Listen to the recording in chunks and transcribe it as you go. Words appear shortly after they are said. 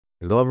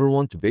Hello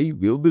everyone, today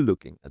we'll be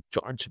looking at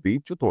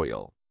Chargebee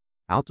tutorial,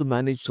 how to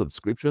manage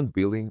subscription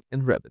billing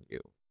and revenue.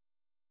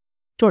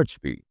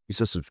 Chargebee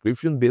is a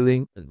subscription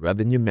billing and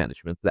revenue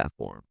management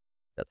platform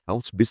that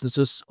helps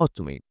businesses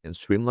automate and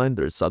streamline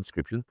their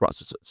subscription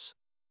processes.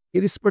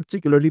 It is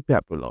particularly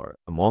popular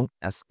among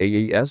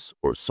SaaS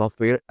or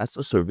software as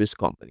a service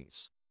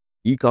companies,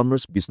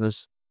 e-commerce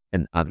business,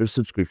 and other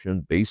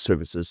subscription-based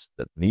services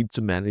that need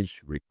to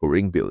manage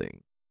recurring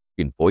billing,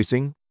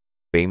 invoicing,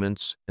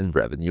 payments, and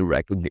revenue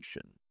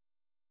recognition.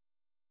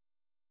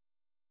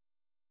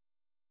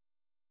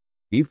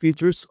 Key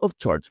features of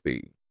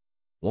Chargebee.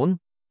 1.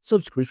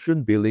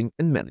 Subscription billing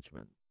and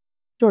management.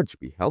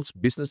 Chargebee helps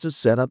businesses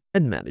set up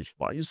and manage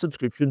various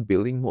subscription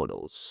billing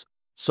models,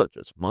 such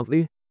as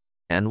monthly,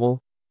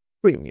 annual,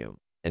 premium,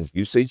 and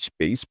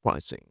usage-based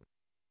pricing.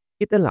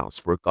 It allows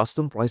for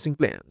custom pricing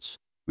plans,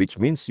 which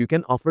means you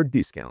can offer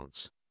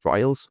discounts,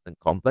 trials, and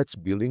complex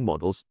billing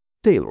models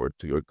tailored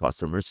to your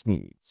customers'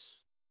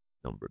 needs.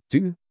 Number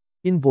 2.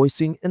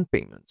 Invoicing and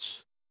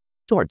payments.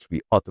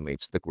 Chargebee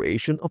automates the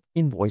creation of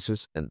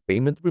invoices and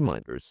payment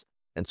reminders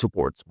and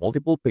supports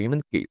multiple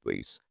payment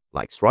gateways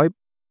like Stripe,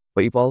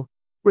 PayPal,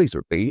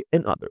 Razorpay,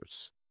 and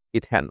others.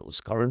 It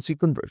handles currency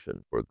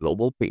conversion for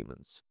global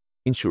payments,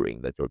 ensuring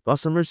that your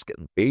customers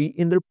can pay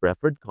in their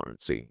preferred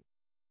currency.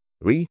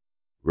 3.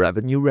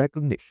 Revenue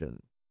recognition.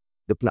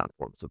 The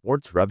platform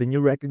supports revenue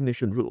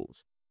recognition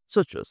rules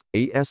such as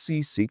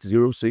ASC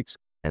 606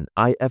 and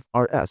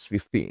IFRS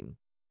 15,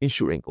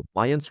 ensuring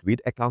compliance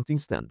with accounting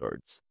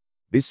standards.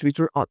 This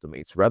feature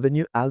automates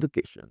revenue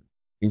allocation,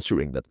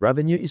 ensuring that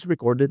revenue is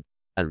recorded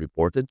and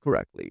reported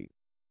correctly.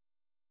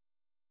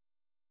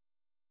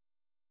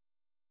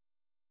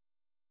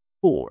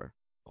 4.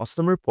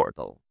 Customer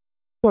Portal.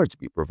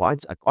 Chargebee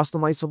provides a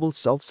customizable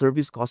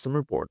self-service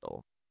customer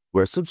portal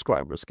where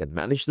subscribers can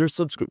manage their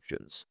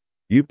subscriptions,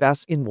 view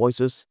past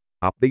invoices,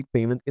 update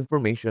payment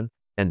information,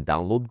 and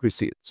download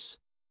receipts.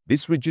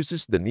 This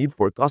reduces the need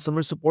for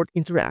customer support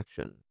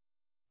interaction.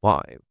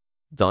 5.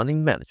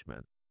 Dunning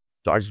Management.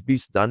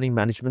 Chargebee's Dunning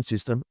Management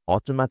System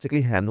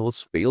automatically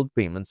handles failed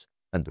payments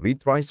and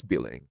retries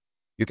billing.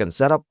 You can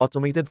set up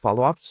automated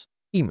follow-ups,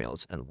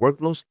 emails, and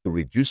workflows to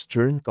reduce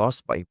churn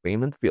caused by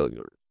payment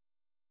failures.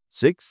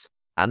 6.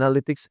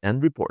 Analytics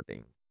and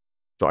Reporting.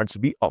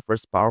 Chargebee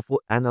offers powerful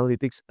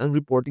analytics and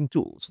reporting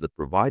tools that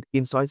provide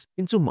insights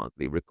into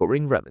monthly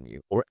recurring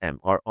revenue or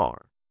MRR,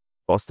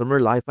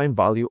 customer lifetime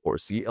value or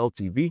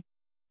CLTV,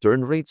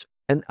 churn rates,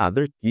 and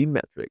other key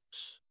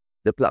metrics.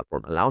 The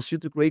platform allows you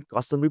to create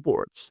custom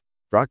reports,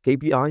 track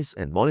KPIs,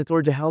 and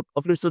monitor the health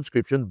of your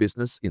subscription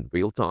business in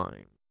real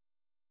time.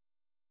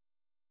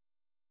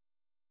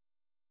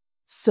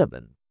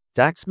 7.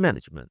 Tax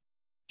Management.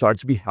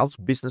 Chargebee helps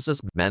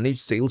businesses manage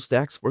sales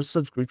tax for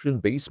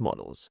subscription-based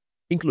models,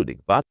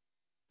 including VAT,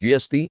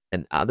 GST,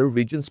 and other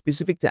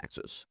region-specific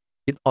taxes.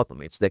 It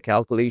automates the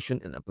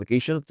calculation and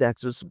application of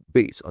taxes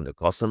based on the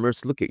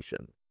customer's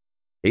location.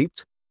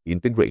 8.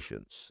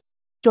 Integrations.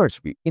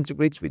 Chargebee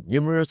integrates with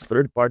numerous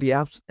third-party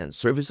apps and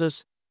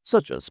services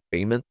such as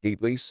payment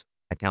gateways,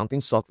 accounting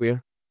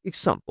software,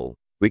 example,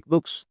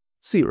 QuickBooks,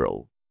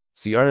 Xero,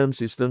 CRM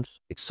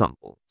systems,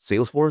 example,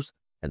 Salesforce,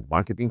 and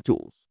marketing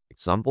tools,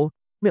 example,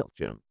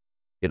 MailChimp.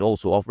 It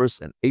also offers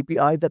an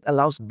API that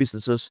allows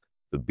businesses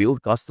to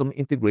build custom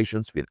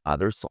integrations with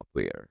other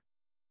software.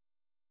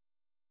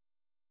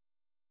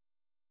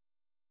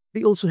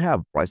 They also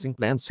have pricing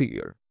plans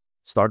here.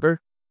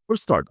 Starter for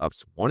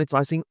startups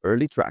monetizing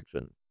early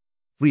traction.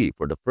 Free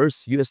for the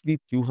first USD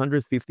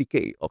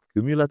 250K of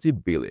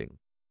cumulative billing,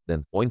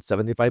 then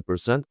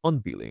 0.75% on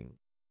billing.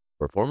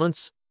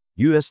 Performance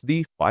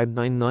USD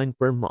 599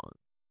 per month.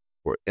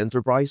 For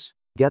enterprise,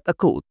 get a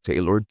code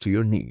tailored to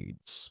your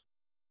needs.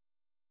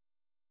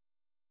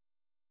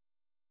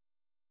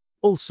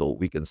 Also,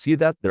 we can see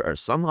that there are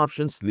some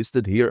options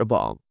listed here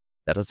above.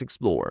 Let us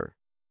explore.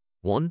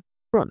 1.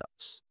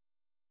 Products.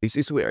 This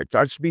is where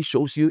Chargebee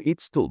shows you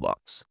its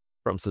toolbox.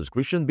 From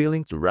subscription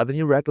billing to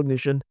revenue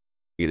recognition,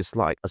 it is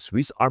like a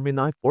Swiss Army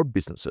knife for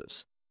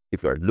businesses.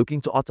 If you are looking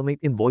to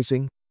automate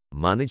invoicing,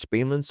 manage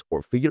payments,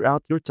 or figure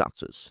out your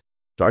taxes,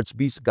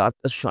 Chargebee's got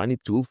a shiny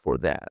tool for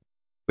that.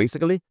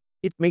 Basically,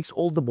 it makes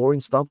all the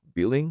boring stuff,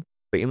 billing,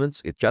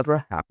 payments,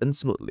 etc. happen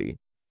smoothly,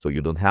 so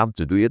you don't have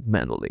to do it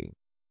manually.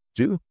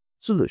 2.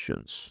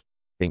 Solutions.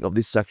 Think of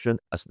this section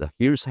as the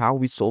Here's How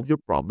We Solve Your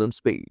Problems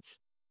page.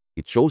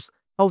 It shows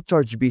how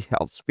Chargebee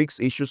helps fix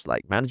issues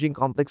like managing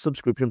complex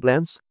subscription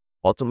plans,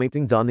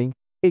 automating dunning,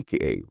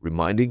 aka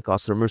reminding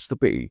customers to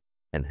pay,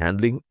 and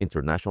handling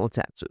international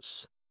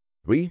taxes.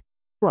 3.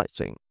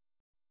 Pricing.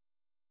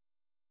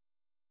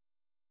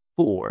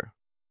 4.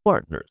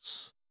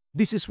 Partners.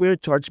 This is where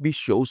Chargebee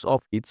shows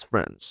off its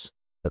friends,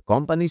 the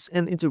companies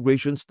and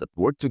integrations that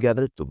work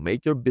together to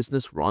make your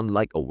business run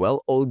like a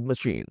well-oiled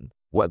machine,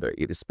 whether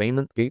it is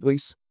payment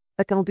gateways,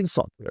 accounting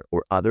software,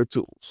 or other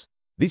tools.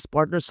 These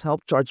partners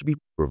help Chargebee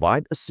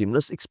provide a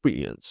seamless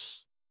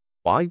experience.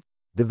 5.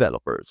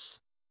 Developers.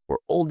 For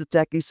all the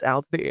techies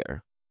out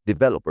there,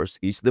 developers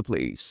is the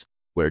place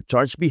where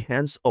Chargebee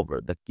hands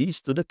over the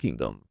keys to the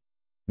kingdom.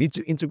 Need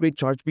to integrate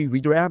Chargebee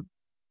with your app?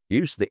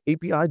 Here's the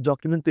API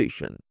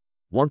documentation.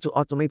 Want to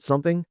automate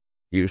something?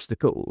 Here's the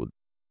code.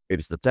 It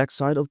is the tech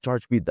side of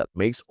Chargebee that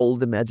makes all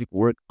the magic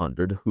work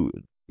under the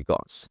hood.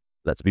 Because,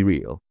 let's be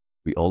real,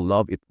 we all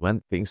love it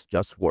when things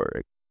just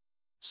work.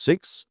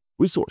 6.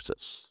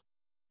 Resources.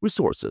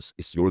 Resources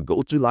is your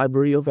go-to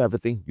library of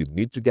everything you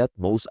need to get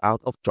most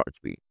out of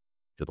Chargebee.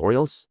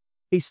 Tutorials,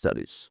 case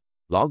studies,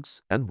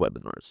 blogs, and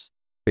webinars.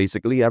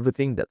 Basically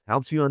everything that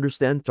helps you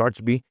understand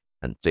Chargebee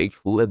and take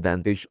full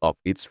advantage of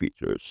its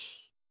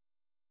features.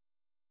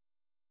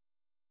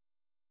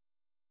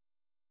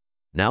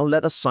 Now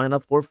let us sign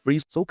up for free,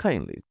 so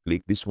kindly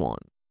click this one.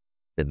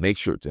 Then make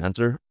sure to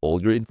enter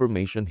all your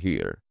information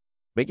here.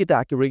 Make it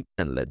accurate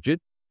and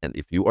legit, and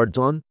if you are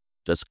done,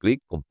 just click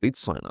Complete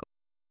Sign Up.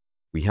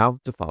 We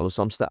have to follow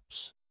some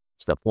steps.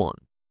 Step 1.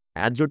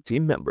 Add your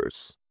team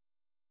members.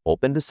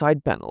 Open the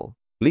side panel,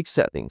 click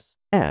Settings,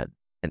 Add,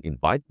 and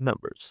Invite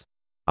Members.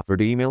 After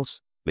the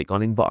emails, click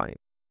on Invite.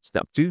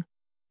 Step 2.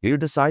 Clear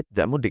the site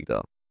demo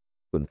data.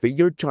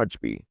 Configure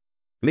Chargebee.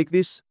 Click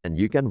this and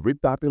you can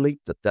repopulate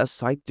the test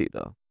site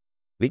data.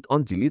 Click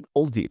on Delete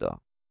All Data.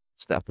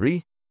 Step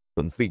 3.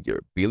 Configure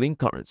billing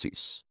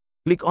currencies.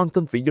 Click on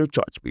Configure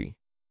Chargebee.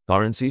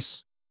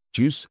 Currencies.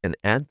 Choose and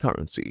add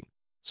currency.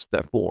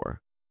 Step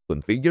 4.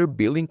 Configure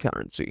billing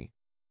currency.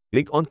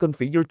 Click on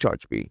Configure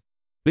Chargebee.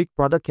 Click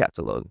Product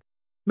Catalog.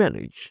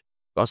 Manage.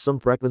 Custom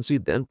frequency,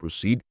 then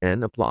proceed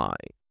and apply.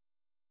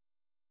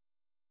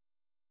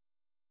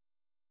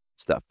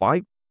 Step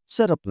 5.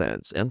 Set up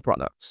plans and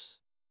products.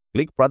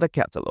 Click Product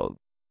Catalog.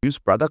 Choose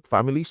product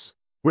families.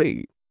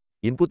 Create.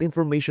 Input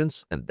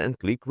informations and then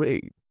click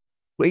Create.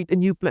 Create a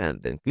new plan,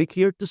 then click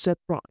here to set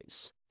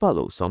price.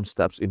 Follow some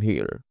steps in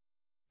here.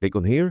 Click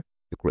on here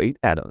to create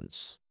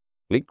add-ons.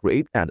 Click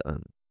Create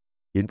Add-on.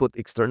 Input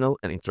external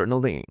and internal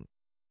name.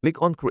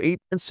 Click on Create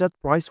and set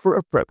price for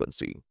a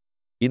frequency.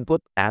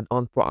 Input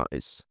add-on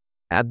price.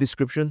 Add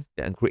description,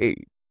 then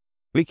create.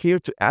 Click here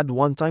to add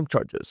one-time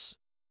charges.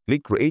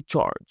 Click Create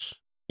Charge.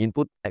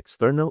 Input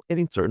external and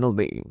internal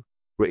name.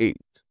 Create.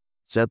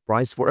 Set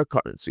price for a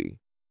currency.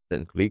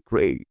 Then click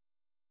Create.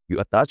 You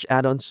attach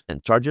add-ons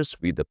and charges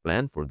with the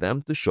plan for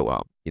them to show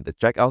up in the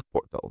checkout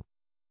portal.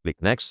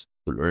 Click Next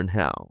to learn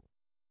how.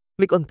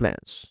 Click on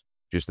Plans.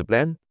 Choose the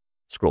plan,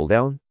 scroll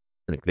down,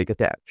 and click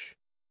Attach.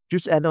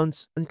 Choose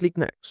Add-ons and click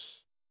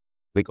Next.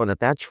 Click on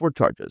Attach for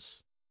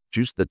charges.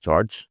 Choose the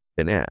charge,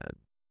 then add.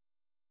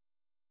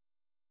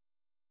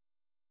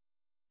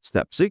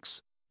 Step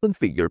 6.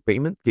 Configure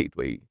Payment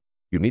Gateway.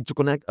 You need to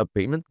connect a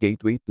payment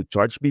gateway to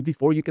Chargebee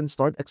before you can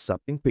start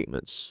accepting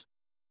payments.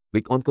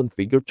 Click on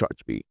Configure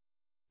Chargebee.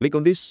 Click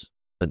on this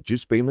and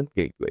choose Payment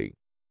Gateway.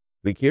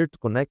 Click here to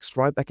connect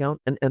Stripe account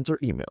and enter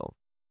email.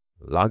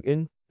 Log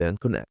in, then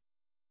connect.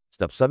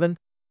 Step 7.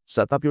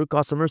 Set up your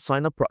customer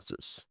sign-up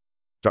process.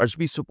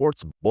 Chargebee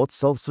supports both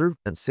self-serve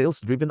and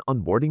sales-driven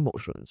onboarding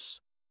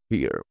motions.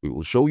 Here, we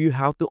will show you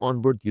how to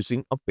onboard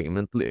using a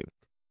payment link.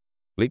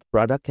 Click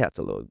Product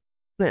Catalog.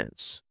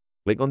 Plans.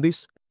 Click on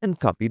this and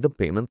copy the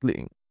payment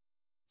link.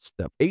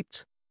 Step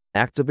 8.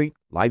 Activate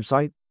Live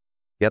Site.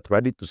 Get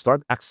ready to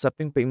start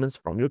accepting payments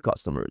from your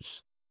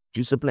customers.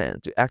 Choose a plan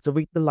to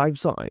activate the live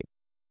site.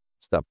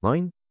 Step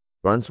 9.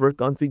 Transfer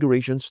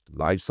configurations to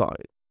live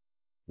site.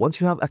 Once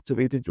you have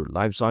activated your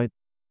live site,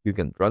 you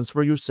can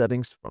transfer your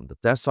settings from the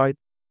test site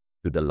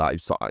to the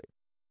live site.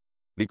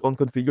 Click on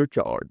Configure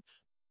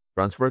Charge.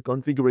 Transfer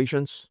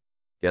configurations.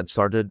 Get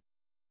started.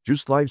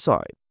 Choose live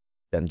site.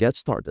 Then get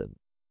started.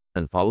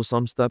 And follow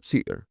some steps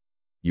here.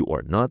 You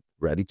are not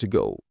ready to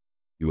go.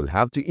 You will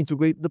have to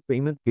integrate the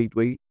payment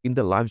gateway in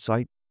the live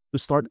site to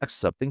start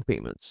accepting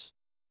payments.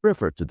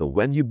 Refer to the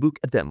When You Book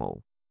a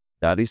Demo.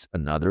 That is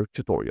another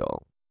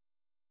tutorial.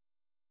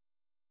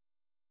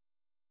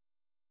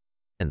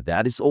 And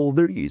that is all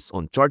there is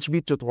on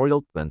Chargebee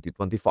Tutorial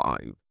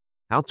 2025,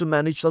 how to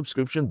manage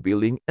subscription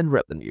billing and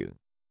revenue.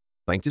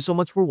 Thank you so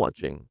much for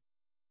watching.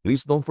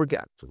 Please don't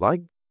forget to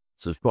like,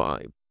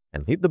 subscribe,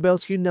 and hit the bell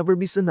so you never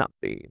miss an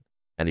update.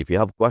 And if you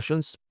have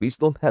questions, please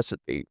don't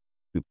hesitate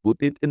to put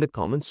it in the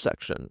comments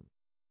section.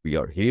 We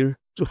are here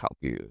to help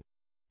you.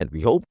 And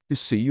we hope to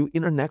see you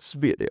in our next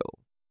video.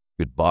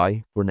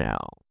 Goodbye for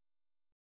now.